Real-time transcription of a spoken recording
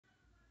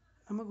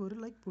நமக்கு ஒரு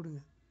லைக்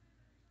போடுங்க,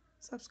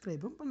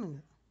 சப்ஸ்கிரைபும்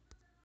பண்ணுங்கள்.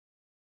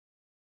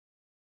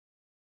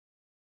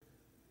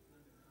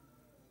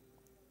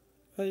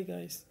 ஹாய்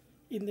காய்ஸ்,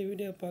 இந்த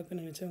வீடியோ பார்க்க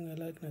நினச்சவங்க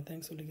எல்லாருக்கும் நான்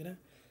தேங்க்ஸ் சொல்லிக்கிறேன்.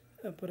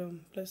 அப்புறம்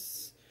ப்ளஸ்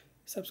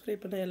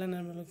சப்ஸ்கிரைப் பண்ண எல்லா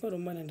நண்பர்களுக்கும்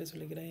ரொம்ப நன்றி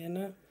சொல்லிக்கிறேன்.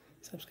 ஏன்னா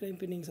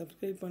நீங்கள்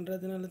சப்ஸ்கிரைப்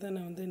பண்ணுறதுனால தான்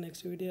நான் வந்து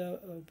நெக்ஸ்ட் வீடியோ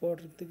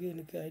போடுறதுக்கு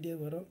எனக்கு ஐடியா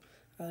வரும்.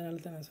 அதனால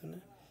தான் நான்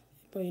சொன்னேன்.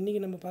 இப்போ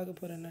இன்றைக்கி நம்ம பார்க்க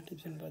போகிற என்ன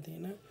டிப்ஸ்னு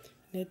பார்த்தீங்கன்னா,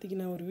 நேற்றுக்கு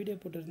நான் ஒரு வீடியோ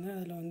போட்டிருந்தேன்.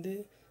 அதில் வந்து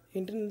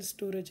இன்டர்னல்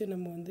ஸ்டோரேஜை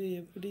நம்ம வந்து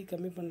எப்படி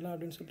கம்மி பண்ணலாம்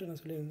அப்படின்னு சொல்லிட்டு நான்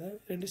சொல்லியிருந்தேன்.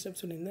 2 ஸ்டெப்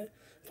சொல்லியிருந்தேன்.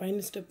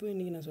 ஃபைனல் ஸ்டெப்பு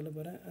இன்றைக்கி நான் சொல்ல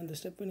போகிறேன். அந்த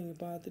ஸ்டெப்பு நீங்கள்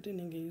பார்த்துட்டு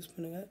நீங்கள் யூஸ்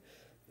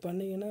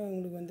பண்ணிங்கன்னா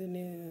உங்களுக்கு வந்து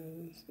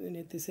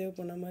நேற்று சேவ்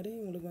பண்ண மாதிரி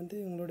உங்களுக்கு வந்து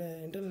உங்களோட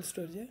இன்டர்னல்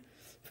ஸ்டோரேஜை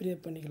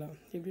ஃப்ரீஅப் பண்ணிக்கலாம்.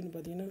 எப்படின்னு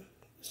பார்த்தீங்கன்னா,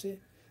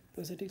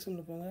 ஃபஸ்ட்டு செட்டிங்ஸ்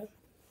உள்ள போங்க.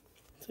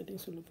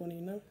 செட்டிங்ஸ் உள்ள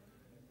போனீங்கன்னா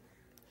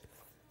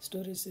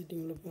ஸ்டோரேஜ்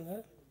செட்டிங் உள்ள போங்க.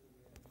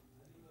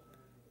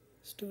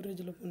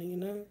 ஸ்டோரேஜில்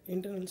போனீங்கன்னா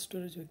இன்டர்னல்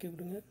ஸ்டோரேஜ் வைக்க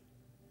விடுங்க.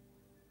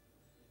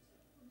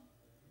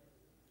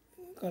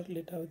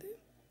 கால்குலேட் ஆகுது.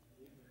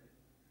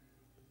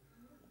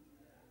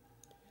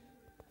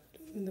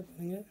 இந்த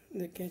பாருங்கள்,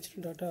 இந்த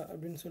கேச்டு டாட்டா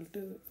அப்படின்னு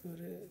சொல்லிட்டு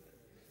ஒரு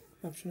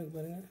ஆப்ஷனுக்கு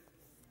பாருங்கள்.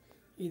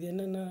 இது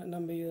என்னென்னா,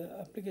 நம்ம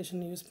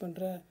அப்ளிகேஷன் யூஸ்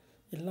பண்ணுற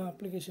எல்லா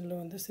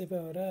அப்ளிகேஷனில் வந்து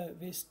சேஃபாக வர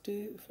வேஸ்ட்டு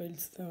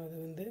ஃபைல்ஸ் தான். அது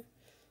வந்து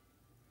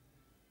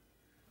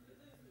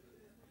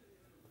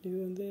இது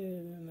வந்து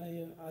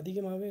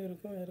அதிகமாகவே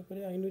இருக்கும்.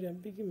 ஏறக்குறைய 500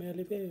 MBக்கு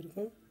மேலேயே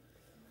இருக்கும்.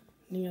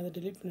 நீங்கள் அதை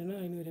டெலீட் பண்ணினா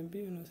 500 MB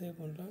இன்னும் சேவ்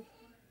பண்ணலாம்.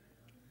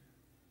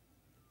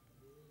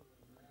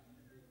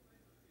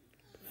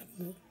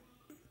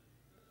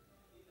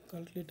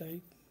 கால்குலேட்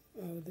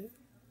ஆகுது.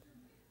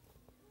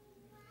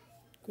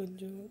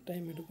 கொஞ்சம்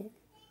டைம் எடுக்கும்.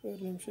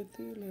 1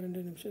 நிமிஷத்துக்கு இல்லை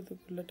 2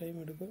 நிமிஷத்துக்குள்ளே டைம்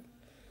எடுக்கும்.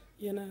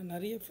 ஏன்னா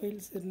நிறைய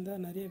ஃபைல்ஸ்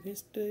இருந்தால், நிறைய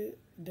வேஸ்ட்டு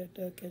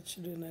டேட்டா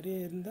கேட்ச்டு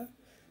நிறைய இருந்தால்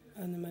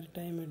அந்த மாதிரி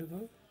டைம்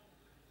எடுக்கும்.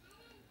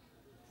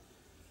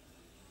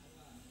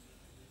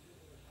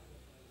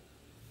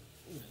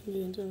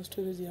 இன்டர்னல்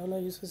ஸ்டோரேஜ் எவ்வளோ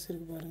யூசஸ்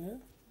இருக்குது பாருங்கள்.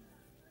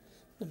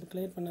 நம்ம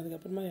கிளியர்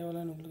பண்ணதுக்கப்புறமா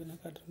எவ்வளோன்னு உங்களுக்கு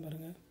நான் காட்டுறேன்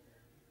பாருங்கள்.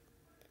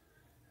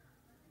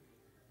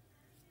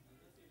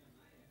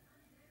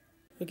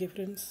 ஓகே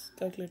ஃப்ரெண்ட்ஸ்,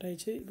 கால்குலேட்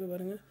ஆகிடுச்சு. இப்போ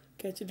பாருங்கள்,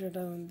 கேட்ச்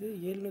டேட்டா வந்து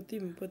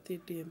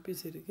 738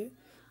 MBs இருக்குது.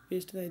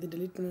 வேஸ்ட்டு தான். இது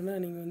டெலீட் பண்ணணுன்னா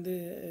நீங்கள் வந்து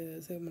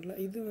சேவ்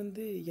பண்ணலாம். இது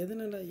வந்து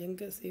எதனால்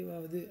எங்கே சேவ்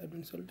ஆகுது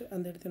அப்படின்னு சொல்லிட்டு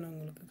அந்த இடத்த நான்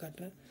உங்களுக்கு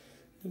காட்டுறேன்.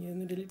 நீங்கள்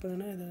வந்து டெலீட்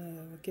பண்ணணுன்னா இதை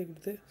ஓகே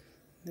கொடுத்து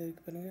இந்த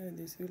பாருங்கள்,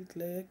 this will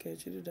clear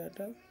கேட்ச்டு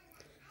data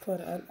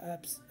for all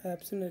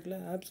ஆப்ஸ்ன்னு இருக்குல்ல,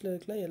 ஆப்ஸில்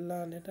இருக்கல எல்லா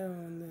டேட்டா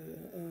வந்து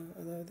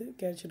அதாவது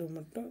கேட்ச்டு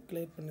மட்டும்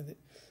கிளியர் பண்ணுது.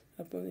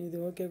 அப்போ இது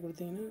ஓகே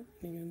கொடுத்தீங்கன்னா,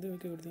 நீங்கள் வந்து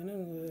ஓகே கொடுத்தீங்கன்னா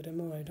உங்களுக்கு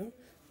ரிமூவ் ஆகிடும்.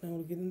 நான்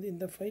உங்களுக்கு இது வந்து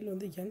இந்த ஃபைல்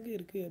வந்து எங்கே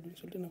இருக்குது அப்படின்னு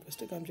சொல்லிட்டு நான்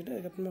ஃபஸ்ட்டு காமிச்சிட்டு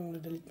அதுக்கப்புறமா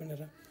உங்களுக்கு டெலீட்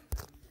பண்ணிடுறேன்.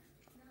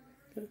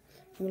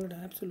 உங்களோட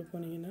ஆப்ஸ் உள்ள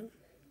போனீங்கன்னா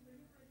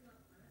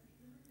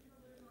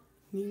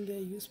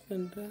நீங்கள் யூஸ்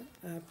பண்ணுற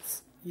ஆப்ஸ்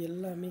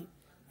எல்லாமே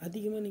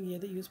அதிகமாக நீங்கள்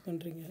எதை யூஸ்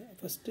பண்ணுறீங்க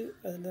ஃபஸ்ட்டு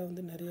அதில்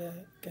வந்து நிறையா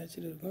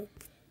கேட்ச்டு இருக்கும்.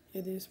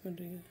 எதை யூஸ்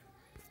பண்ணுறீங்க?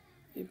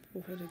 இப்போ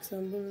ஃபார்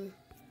எக்ஸாம்பிள்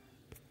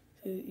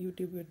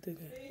யூடியூப்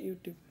எடுத்துங்க.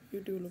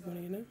 யூடியூப்பில்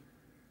போனீங்கன்னா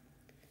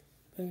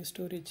பாருங்கள்,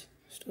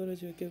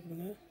 ஸ்டோரேஜ் வைக்க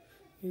கொடுங்க.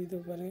 இது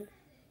பாருங்கள்,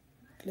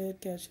 கிளியர்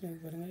கேட்ச்னு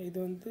பாருங்கள். இது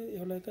வந்து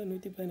எவ்வளோக்கா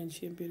 115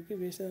 MB இருக்குது.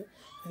 வேஸ்ட்டாக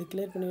அது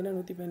கிளியர் பண்ணிங்கன்னா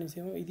 115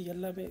 ஆகும். இது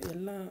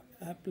எல்லா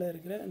ஆப்பில்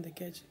இருக்கிற அந்த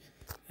கேட்ச்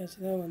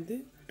தான் வந்து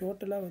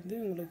டோட்டலாக வந்து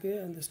உங்களுக்கு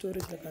அந்த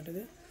ஸ்டோரேஜில்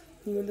காட்டுது.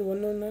 நீங்கள் வந்து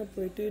ஒன்றா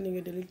போயிட்டு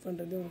நீங்கள் டெலீட்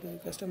பண்ணுறது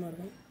உங்களுக்கு கஷ்டமாக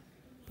இருக்கும்.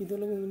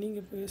 இதில்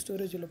நீங்கள் போய்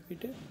ஸ்டோரேஜில்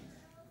போயிட்டு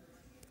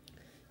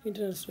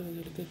இன்டர்னல்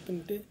ஸ்டோரேஜில் கிளிக்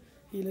பண்ணிவிட்டு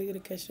இதில் இருக்கிற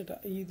கேட்ச் டேட்டா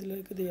இதில்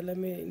இருக்கிறது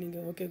எல்லாமே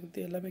நீங்கள் ஓகே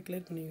கொடுத்து எல்லாமே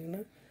கிளியர்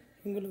பண்ணிங்கன்னா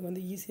உங்களுக்கு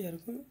வந்து ஈஸியாக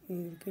இருக்கும்.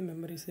 உங்களுக்கு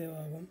மெமரி சேவ்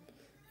ஆகும்,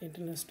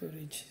 இன்டர்னல்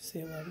ஸ்டோரேஜ்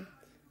சேவ் ஆகும்.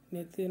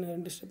 நேற்று நான்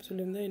 2 ஸ்டெப்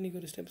சொல்லியிருந்தேன், இன்றைக்கி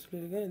ஒரு ஸ்டெப்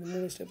சொல்லியிருக்கேன். இந்த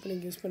 3 ஸ்டெப்பு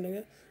நீங்கள் யூஸ்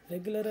பண்ணுங்கள்.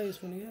 ரெகுலராக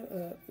யூஸ்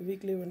பண்ணுங்கள்.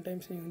 வீக்லி 1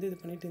 டைம்ஸ் நீங்கள் வந்து இது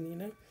பண்ணிட்டு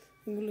இருந்தீங்கன்னா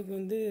உங்களுக்கு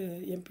வந்து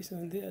எம்பிஸ்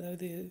வந்து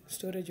அதாவது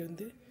ஸ்டோரேஜ்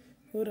வந்து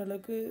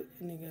ஓரளவுக்கு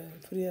நீங்கள்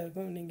ஃப்ரீயாக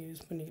இருக்கும். நீங்கள்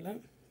யூஸ் பண்ணிக்கலாம்.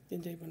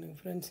 என்ஜாய் பண்ணுங்கள்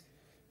ஃப்ரெண்ட்ஸ்.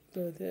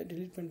 இப்போ இதை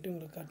டெலீட் பண்ணிட்டு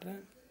உங்களுக்கு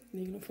காட்டுறேன்.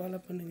 நீங்களும் ஃபாலோ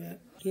பண்ணுங்கள்.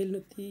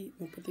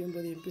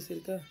 739 MBs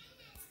இருக்கா?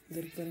 இது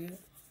இருக்கு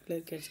பாருங்கள்,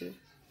 கிளியர் கேட்ச்சு.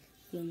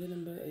 இது வந்து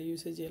நம்ம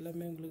யூசேஜ்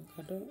எல்லாமே உங்களுக்கு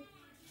காட்டும்.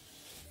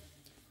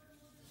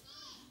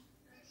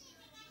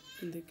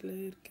 இந்த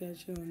கிளியர்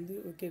கேட்சை வந்து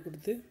ஓகே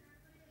கொடுத்து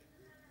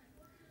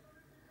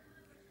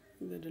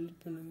இதை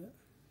டெலீட் பண்ணுங்கள்,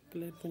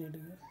 கிளியர்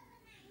பண்ணிவிடுங்க.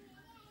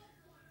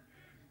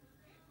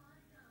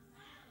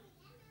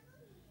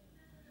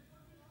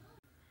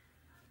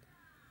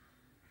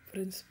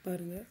 ஃப்ரெண்ட்ஸ்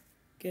பாருங்கள்,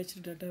 கேட்ச்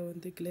டேட்டா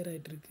வந்து கிளியர்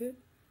ஆகிட்டுருக்கு.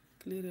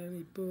 கிளியர் ஆகி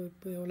இப்போ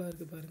எவ்வளோ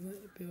இருக்குது பாருங்கள்.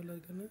 இப்போ எவ்வளோ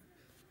இருக்குன்னா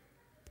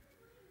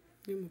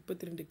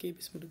 32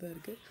 KBs மட்டும் தான்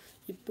இருக்குது.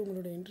 இப்போ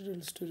உங்களோட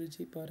இன்டர்னல் ஸ்டோரேஜ்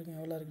பாருங்கள்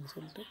எவ்வளோ இருக்குதுன்னு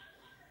சொல்லிட்டு.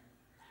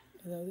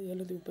 அதாவது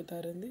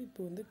 736 இருந்து இப்போ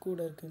வந்து கூட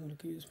இருக்குது,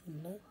 உங்களுக்கு யூஸ்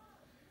பண்ணலாம்.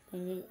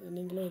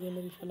 நீங்களும் அதே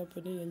மாதிரி ஃபாலோ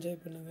பண்ணி என்ஜாய்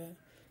பண்ணுங்கள்.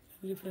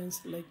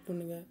 ஃப்ரெண்ட்ஸ் லைக்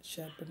பண்ணுங்கள்,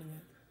 ஷேர்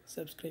பண்ணுங்கள்,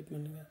 சப்ஸ்கிரைப்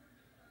பண்ணுங்கள்.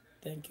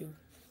 தேங்க்யூ.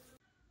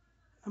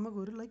 நமக்கு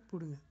ஒரு லைக்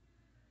போடுங்க,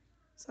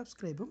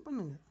 சப்ஸ்கிரைபும்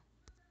பண்ணுங்கள்.